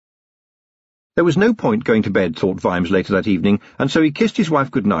There was no point going to bed, thought Vimes later that evening, and so he kissed his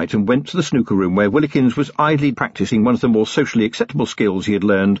wife good-night and went to the snooker room where Willikins was idly practising one of the more socially acceptable skills he had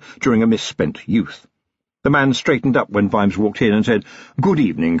learned during a misspent youth. The man straightened up when Vimes walked in and said, "Good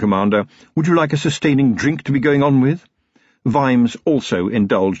evening, Commander. Would you like a sustaining drink to be going on with?" Vimes also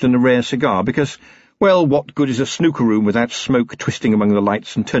indulged in a rare cigar because, well, what good is a snooker room without smoke twisting among the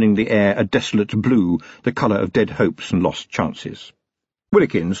lights and turning the air a desolate blue, the colour of dead hopes and lost chances?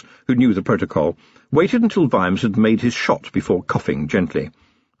 Willikins, who knew the protocol, waited until Vimes had made his shot before coughing gently.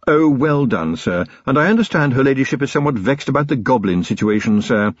 "Oh, well done, sir, and I understand her ladyship is somewhat vexed about the goblin situation,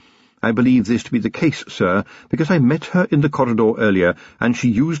 sir. I believe this to be the case, sir, because I met her in the corridor earlier, and she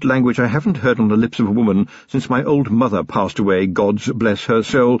used language I haven't heard on the lips of a woman since my old mother passed away, God's bless her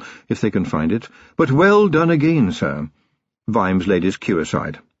soul, if they can find it. But well done again, sir." Vimes laid his cue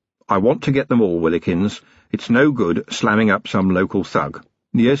aside. "I want to get them all, Willikins. It's no good slamming up some local thug."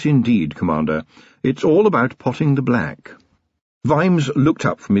 "Yes, indeed, Commander. It's all about potting the black." Vimes looked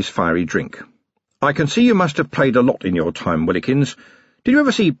up from his fiery drink. "I can see you must have played a lot in your time, Willikins. Did you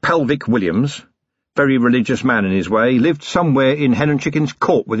ever see Pelvic Williams? Very religious man in his way, lived somewhere in Hen and Chicken's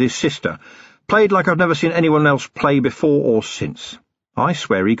Court with his sister. Played like I've never seen anyone else play before or since. I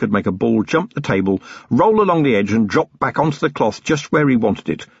swear he could make a ball jump the table, roll along the edge and drop back onto the cloth just where he wanted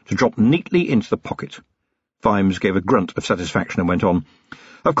it, to drop neatly into the pocket." Vimes gave a grunt of satisfaction and went on.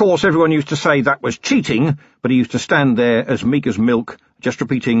 "Of course, everyone used to say that was cheating, but he used to stand there as meek as milk, just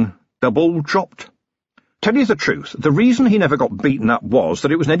repeating, 'The ball dropped.' Tell you the truth, the reason he never got beaten up was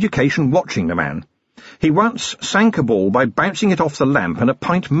that it was an education watching the man. He once sank a ball by bouncing it off the lamp and a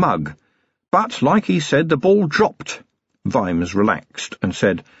pint mug. But, like he said, the ball dropped." Vimes relaxed and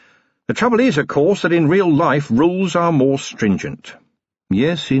said, "The trouble is, of course, that in real life rules are more stringent."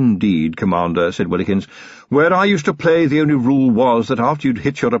 "Yes, indeed, Commander," said Willikins. "Where I used to play, the only rule was that after you'd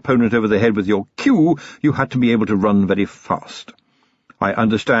hit your opponent over the head with your cue, you had to be able to run very fast. I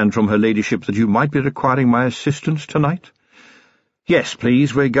understand from her ladyship that you might be requiring my assistance tonight?" "Yes,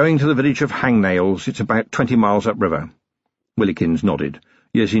 please. We're going to the village of Hangnails. It's about 20 miles upriver." Willikins nodded.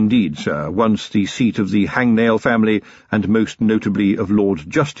 "Yes, indeed, sir. Once the seat of the Hangnail family, and most notably of Lord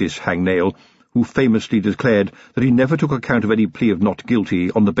Justice Hangnail, who famously declared that he never took account of any plea of not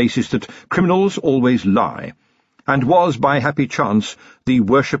guilty on the basis that criminals always lie, and was, by happy chance, the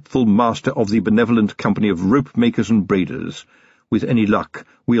worshipful master of the benevolent company of rope-makers and braiders. With any luck,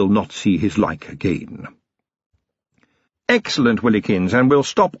 we'll not see his like again." "Excellent, Willikins, and we'll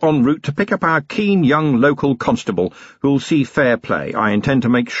stop en route to pick up our keen young local constable, who'll see fair play. I intend to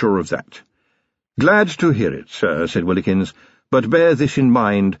make sure of that." "Glad to hear it, sir," said Willikins, "but bear this in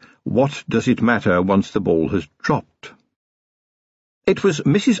mind, what does it matter once the ball has dropped?" It was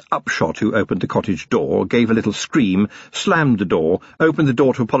Mrs. Upshot who opened the cottage door, gave a little scream, slammed the door, opened the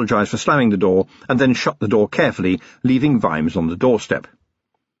door to apologise for slamming the door, and then shut the door carefully, leaving Vimes on the doorstep.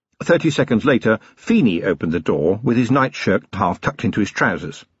 30 seconds later, Feeney opened the door, with his nightshirt half tucked into his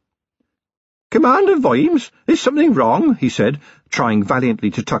trousers. "Commander Vimes, is something wrong?" he said, trying valiantly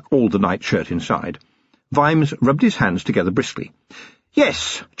to tuck all the nightshirt inside. Vimes rubbed his hands together briskly.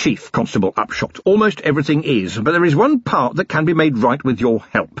 "Yes, Chief Constable Upshot, almost everything is, but there is one part that can be made right with your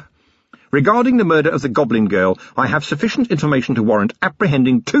help. Regarding the murder of the Goblin Girl, I have sufficient information to warrant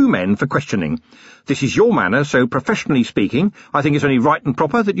apprehending 2 men for questioning. This is your manor, so professionally speaking, I think it's only right and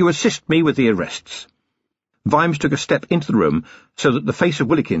proper that you assist me with the arrests." Vimes took a step into the room so that the face of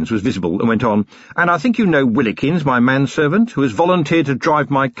Willikins was visible and went on, "And I think you know Willikins, my manservant, who has volunteered to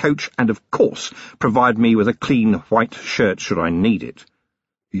drive my coach and, of course, provide me with a clean white shirt should I need it."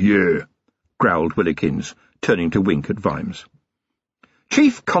 "Yeah," growled Willikins, turning to wink at Vimes.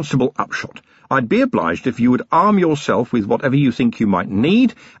 "Chief Constable Upshot, I'd be obliged if you would arm yourself with whatever you think you might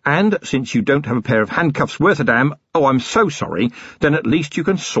need, and, since you don't have a pair of handcuffs worth a damn, oh, I'm so sorry, then at least you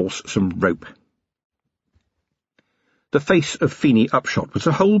can source some rope." The face of Feeney Upshot was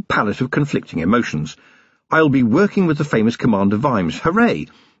a whole palette of conflicting emotions. "I'll be working with the famous Commander Vimes, hooray!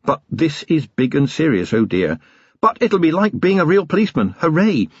 But this is big and serious, oh dear. But it'll be like being a real policeman,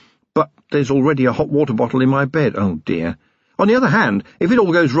 hooray! But there's already a hot water bottle in my bed, oh dear. On the other hand, if it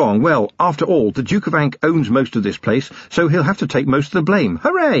all goes wrong, well, after all, the Duke of Ankh owns most of this place, so he'll have to take most of the blame,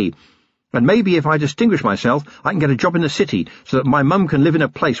 hooray! And maybe if I distinguish myself, I can get a job in the city, so that my mum can live in a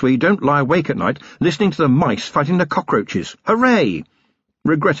place where you don't lie awake at night listening to the mice fighting the cockroaches. Hooray!"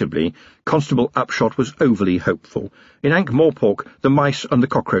 Regrettably, Constable Upshot was overly hopeful. In Ankh-Morpork, the mice and the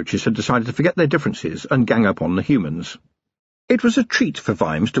cockroaches had decided to forget their differences and gang up on the humans. It was a treat for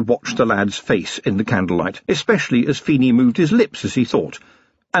Vimes to watch the lad's face in the candlelight, especially as Feeney moved his lips as he thought,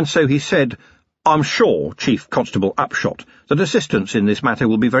 and so he said, I'm sure, Chief Constable Upshot, that assistance in this matter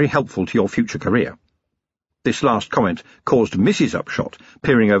will be very helpful to your future career. This last comment caused Mrs. Upshot,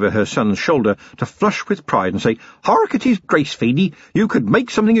 peering over her son's shoulder, to flush with pride and say, "Hark at his grace, Feeny. You could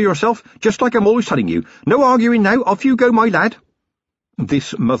make something of yourself, just like I'm always telling you. No arguing now. Off you go, my lad."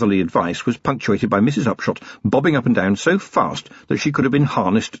 This motherly advice was punctuated by Mrs. Upshot bobbing up and down so fast that she could have been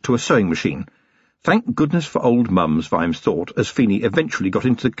harnessed to a sewing machine. Thank goodness for old mums, Vimes thought, as Feeny eventually got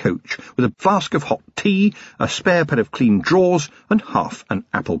into the coach with a flask of hot tea, a spare pair of clean drawers, and half an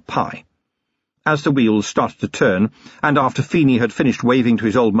apple pie. As the wheels started to turn, and after Feeny had finished waving to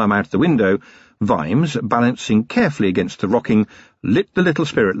his old mum out the window, Vimes, balancing carefully against the rocking, lit the little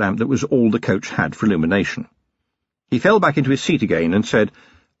spirit lamp that was all the coach had for illumination. He fell back into his seat again and said,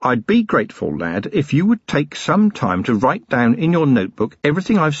 "I'd be grateful, lad, if you would take some time to write down in your notebook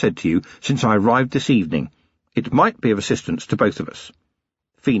everything I've said to you since I arrived this evening. It might be of assistance to both of us."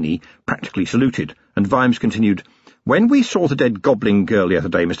 Feeny practically saluted, and Vimes continued, "When we saw the dead goblin girl the other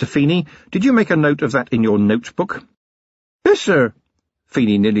day, Mr. Feeny, did you make a note of that in your notebook?" "Yes, sir."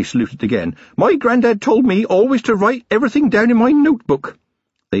 Feeny nearly saluted again. "My grandad told me always to write everything down in my notebook."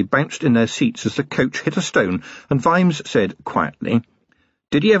 They bounced in their seats as the coach hit a stone, and Vimes said quietly,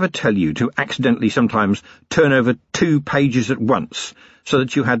 "Did he ever tell you to accidentally sometimes turn over 2 pages at once, so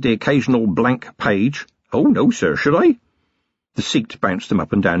that you had the occasional blank page?" "Oh, no, sir, should I?" The seat bounced them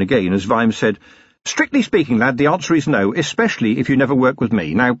up and down again as Vimes said, "Strictly speaking, lad, the answer is no, especially if you never work with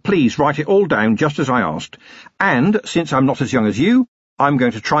me. Now, please write it all down just as I asked. And, since I'm not as young as you, I'm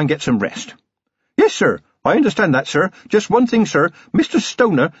going to try and get some rest." "Yes, sir. I understand that, sir. Just one thing, sir. Mr.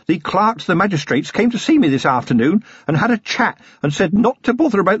 Stoner, the clerk to the magistrates, came to see me this afternoon and had a chat and said not to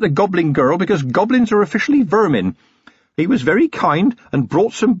bother about the goblin girl because goblins are officially vermin. He was very kind and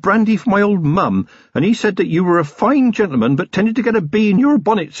brought some brandy for my old mum, and he said that you were a fine gentleman but tended to get a bee in your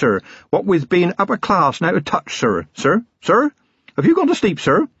bonnet, sir, what with being upper class and out of touch, sir. Sir? Have you gone to sleep,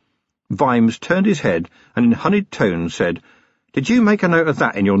 sir?" Vimes turned his head and in honeyed tones said, "Did you make a note of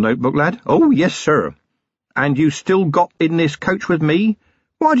that in your notebook, lad?" "Oh, yes, sir." "And you still got in this coach with me?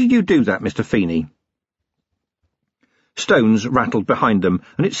 Why did you do that, Mr. Feeny?" Stones rattled behind them,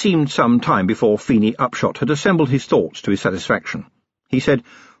 and it seemed some time before Feeny Upshot had assembled his thoughts to his satisfaction. He said,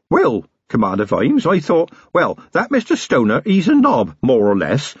 "Well, Commander Vimes, I thought, well, that Mr. Stoner, he's a knob, more or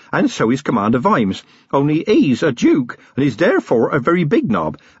less, and so is Commander Vimes, only he's a duke, and is therefore a very big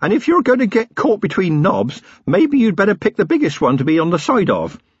knob, and if you're going to get caught between knobs, maybe you'd better pick the biggest one to be on the side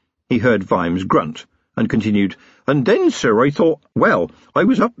of." He heard Vimes grunt, and continued, "And then, sir, I thought, well, I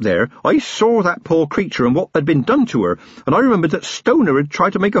was up there, I saw that poor creature and what had been done to her, and I remembered that Stoner had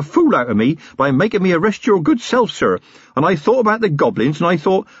tried to make a fool out of me by making me arrest your good self, sir, and I thought about the goblins, and I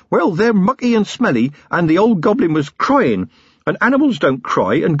thought, well, they're mucky and smelly, and the old goblin was crying, and animals don't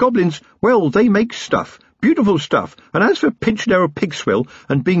cry, and goblins, well, they make stuff, beautiful stuff, and as for pinching our pig swill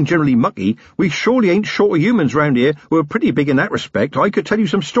and being generally mucky, we surely ain't short of humans round here who are pretty big in that respect. I could tell you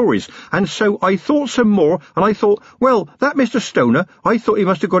some stories, and so I thought some more, and I thought, well, that Mr. Stoner, I thought he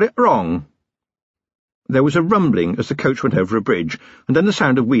must have got it wrong." There was a rumbling as the coach went over a bridge, and then the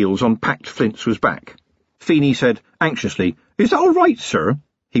sound of wheels on packed flints was back. Feeny said, anxiously, "Is that all right, sir?"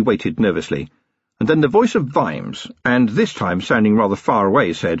 He waited nervously, and then the voice of Vimes, and this time sounding rather far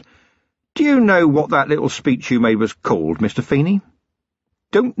away, said, "Do you know what that little speech you made was called, Mr. Feeny?"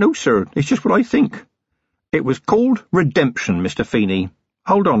 "Don't know, sir. It's just what I think." "It was called redemption, Mr. Feeny.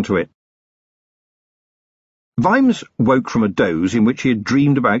 Hold on to it." Vimes woke from a doze in which he had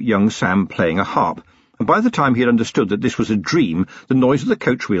dreamed about young Sam playing a harp, and by the time he had understood that this was a dream, the noise of the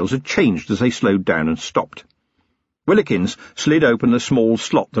coach wheels had changed as they slowed down and stopped. Willikins slid open the small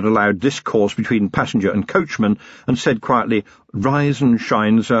slot that allowed discourse between passenger and coachman, and said quietly, "Rise and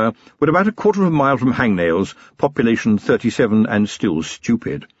shine, sir. We're about a quarter of a mile from Hangnails, population 37 and still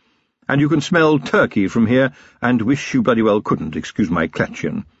stupid. And you can smell turkey from here, and wish you bloody well couldn't, excuse my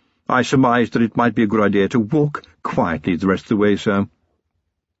Clatchian. I surmised that it might be a good idea to walk quietly the rest of the way, sir."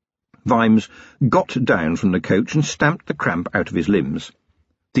 Vimes got down from the coach and stamped the cramp out of his limbs.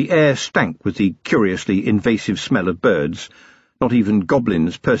 The air stank with the curiously invasive smell of birds. Not even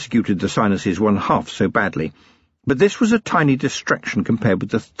goblins persecuted the sinuses one half so badly. But this was a tiny distraction compared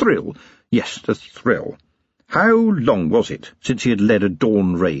with the thrill. Yes, the thrill. How long was it since he had led a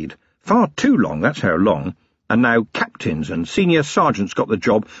dawn raid? Far too long, that's how long. And now captains and senior sergeants got the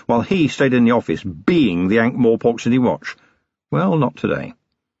job while he stayed in the office, being the Ankh-Morpork City Watch. Well, not today.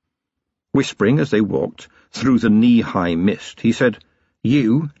 Whispering as they walked through the knee-high mist, he said,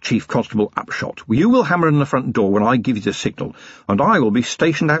 "You, Chief Constable Upshot, you will hammer on the front door when I give you the signal, and I will be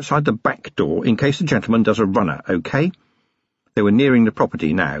stationed outside the back door in case the gentleman does a runner, OK?" They were nearing the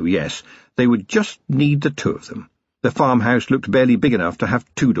property now, yes, They would just need the two of them. The farmhouse looked barely big enough to have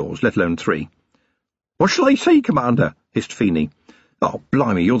 2 doors, let alone 3. "What shall I say, Commander?" hissed Feeney. "Oh,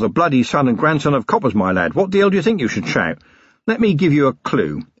 blimey, you're the bloody son and grandson of coppers, my lad. What the hell do you think you should shout? Let me give you a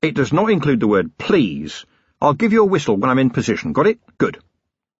clue. It does not include the word please. I'll give you a whistle when I'm in position. Got it? Good."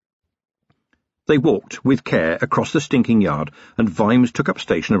 They walked, with care, across the stinking yard, and Vimes took up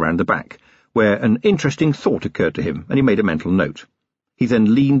station around the back, where an interesting thought occurred to him, and he made a mental note. He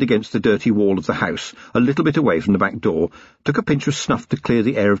then leaned against the dirty wall of the house, a little bit away from the back door, took a pinch of snuff to clear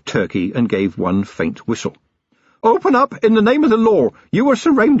the air of turkey, and gave one faint whistle. "Open up, in the name of the law! You are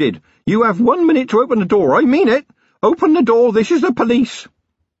surrounded! You have 1 minute to open the door, I mean it! Open the door, this is the police!"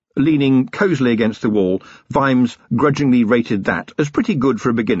 Leaning cosily against the wall, Vimes grudgingly rated that as pretty good for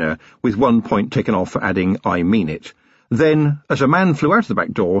a beginner, with 1 point taken off for adding "I mean it." Then, as a man flew out of the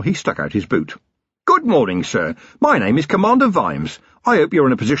back door, he stuck out his boot. "Good morning, sir. My name is Commander Vimes. I hope you're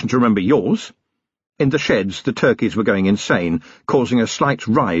in a position to remember yours." In the sheds, the turkeys were going insane, causing a slight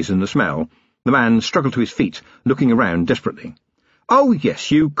rise in the smell. The man struggled to his feet, looking around desperately. "Oh, yes,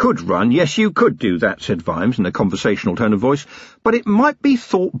 you could run. Yes, you could do that," said Vimes in a conversational tone of voice, "but it might be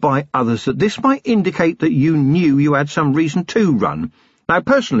thought by others that this might indicate that you knew you had some reason to run. Now,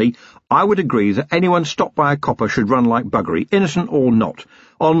 personally, I would agree that anyone stopped by a copper should run like buggery, innocent or not,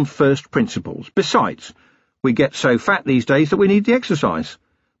 on first principles. Besides, we get so fat these days that we need the exercise.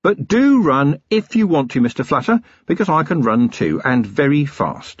 But do run if you want to, Mr. Flutter, because I can run too, and very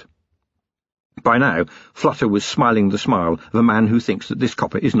fast." By now, Flutter was smiling the smile of a man who thinks that this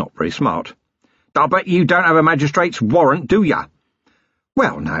copper is not very smart. "I bet you don't have a magistrate's warrant, do ya?"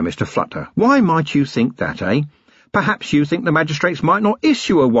 "Well, now, Mr. Flutter, why might you think that, eh? Perhaps you think the magistrates might not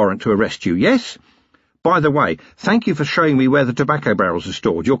issue a warrant to arrest you, yes? By the way, thank you for showing me where the tobacco barrels are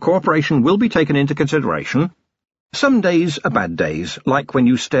stored. Your cooperation will be taken into consideration. Some days are bad days, like when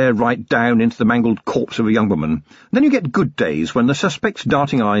you stare right down into the mangled corpse of a young woman. Then you get good days when the suspect's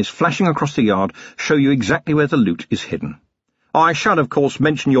darting eyes flashing across the yard show you exactly where the loot is hidden. I shall, of course,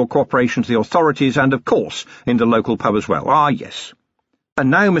 mention your cooperation to the authorities and, of course, in the local pub as well. Ah, yes." And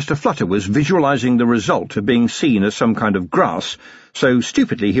now Mr. Flutter was visualising the result of being seen as some kind of grass, so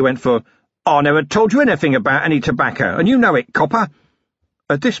stupidly he went for, "I never told you anything about any tobacco, and you know it, copper."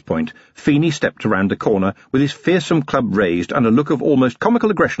 At this point, Feeney stepped around the corner, with his fearsome club raised and a look of almost comical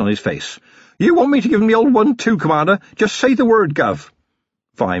aggression on his face. "You want me to give him the old one too, Commander? Just say the word, Gov."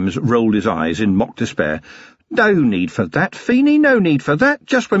 Vimes rolled his eyes in mock despair. "No need for that, Feeney, no need for that,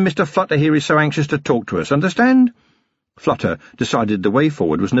 just when Mr. Flutter here is so anxious to talk to us, understand?" Flutter decided the way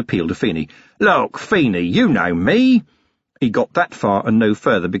forward was an appeal to Feeney. "Look, Feeney, you know me." He got that far and no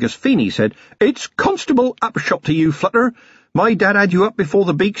further, because Feeney said, "It's Constable Upshot to you, Flutter. My dad had you up before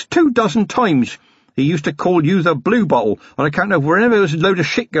the beaks 24 times. He used to call you the Blue Bottle, on account of wherever there was a load of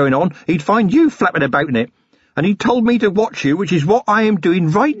shit going on, he'd find you flapping about in it. And he told me to watch you, which is what I am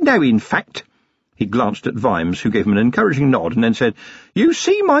doing right now, in fact." He glanced at Vimes, who gave him an encouraging nod, and then said, "You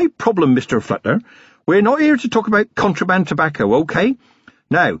see my problem, Mr. Flutter. We're not here to talk about contraband tobacco, OK?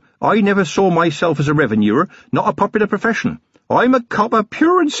 Now, I never saw myself as a revenuer, not a popular profession. I'm a copper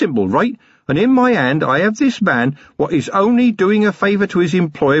pure and simple, right? And in my hand I have this man what is only doing a favour to his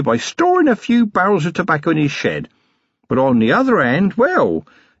employer by storing a few barrels of tobacco in his shed. But on the other hand, well,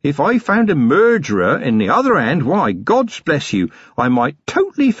 if I found a murderer in the other hand, why, God bless you, I might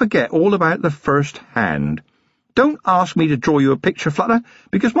totally forget all about the first hand. Don't ask me to draw you a picture, Flutter,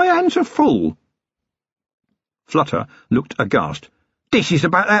 because my hands are full." Flutter looked aghast. "This is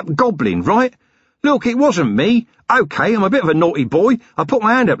about that goblin, right? Look, it wasn't me. OK, I'm a bit of a naughty boy. I put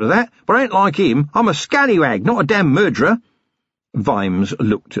my hand up to that, but I ain't like him. I'm a scallywag, not a damn murderer." Vimes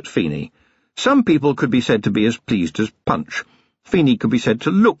looked at Feeney. Some people could be said to be as pleased as Punch. Feeney could be said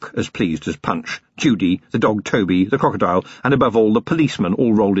to look as pleased as Punch, Judy, the dog Toby, the crocodile, and above all the policeman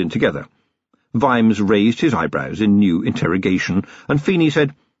all rolled in together. Vimes raised his eyebrows in new interrogation, and Feeney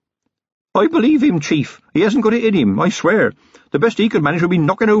said, "I believe him, Chief. He hasn't got it in him, I swear. The best he could manage would be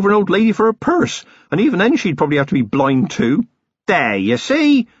knocking over an old lady for a purse, and even then she'd probably have to be blind too." "There, you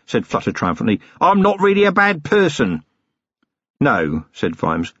see," said Flutter triumphantly. "I'm not really a bad person." "No," said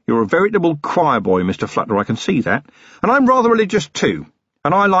Vimes. "You're a veritable choir boy, Mr. Flutter, I can see that. And I'm rather religious too,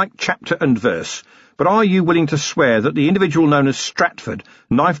 and I like chapter and verse. But are you willing to swear that the individual known as Stratford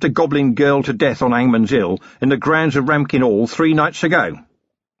knifed a goblin girl to death on Hangman's Hill in the grounds of Ramkin Hall 3 nights ago?"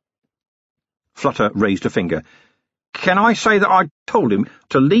 Flutter raised a finger. "Can I say that I told him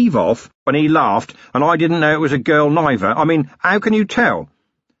to leave off when he laughed, and I didn't know it was a girl neither? I mean, how can you tell?"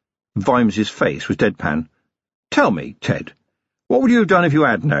 Vimes's face was deadpan. "Tell me, Ted, what would you have done if you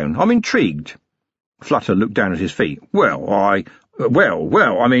had known? I'm intrigued." Flutter looked down at his feet. Well, I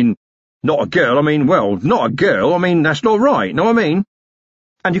mean..." Not a girl, not a girl, that's not right, know what I mean?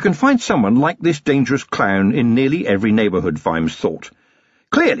 And you can find someone like this dangerous clown in nearly every neighbourhood, Vimes thought.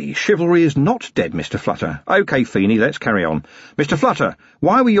 Clearly, chivalry is not dead, Mr. Flutter. OK, Feeney, let's carry on. Mr. Flutter,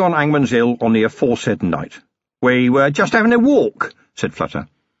 why were you on Angman's Hill on the aforesaid night? We were just having a walk, said Flutter.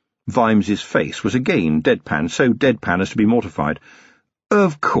 Vimes's face was again deadpan, so deadpan as to be mortified.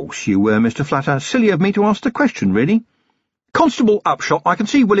 Of course you were, Mr. Flutter. Silly of me to ask the question, really. Constable Upshot, I can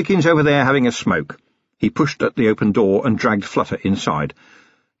see Willikins over there having a smoke. He pushed at the open door and dragged Flutter inside.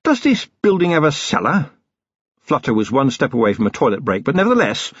 Does this building have a cellar? Flutter was one step away from a toilet break, but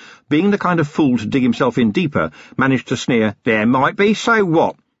nevertheless, being the kind of fool to dig himself in deeper, managed to sneer, There might be, so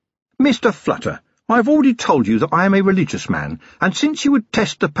what? Mr. Flutter, I have already told you that I am a religious man, and since you would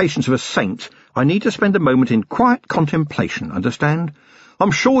test the patience of a saint, I need to spend a moment in quiet contemplation, understand?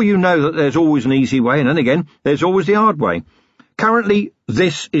 I'm sure you know that there's always an easy way, and then again, there's always the hard way. Currently,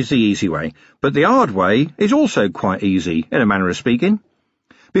 this is the easy way, but the hard way is also quite easy, in a manner of speaking.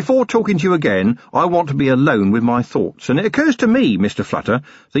 Before talking to you again, I want to be alone with my thoughts, and it occurs to me, Mr. Flutter,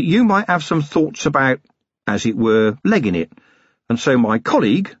 that you might have some thoughts about, as it were, legging it, and so my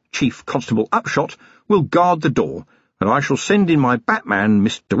colleague, Chief Constable Upshot, will guard the door, and I shall send in my Batman,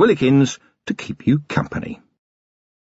 Mr. Willikins, to keep you company.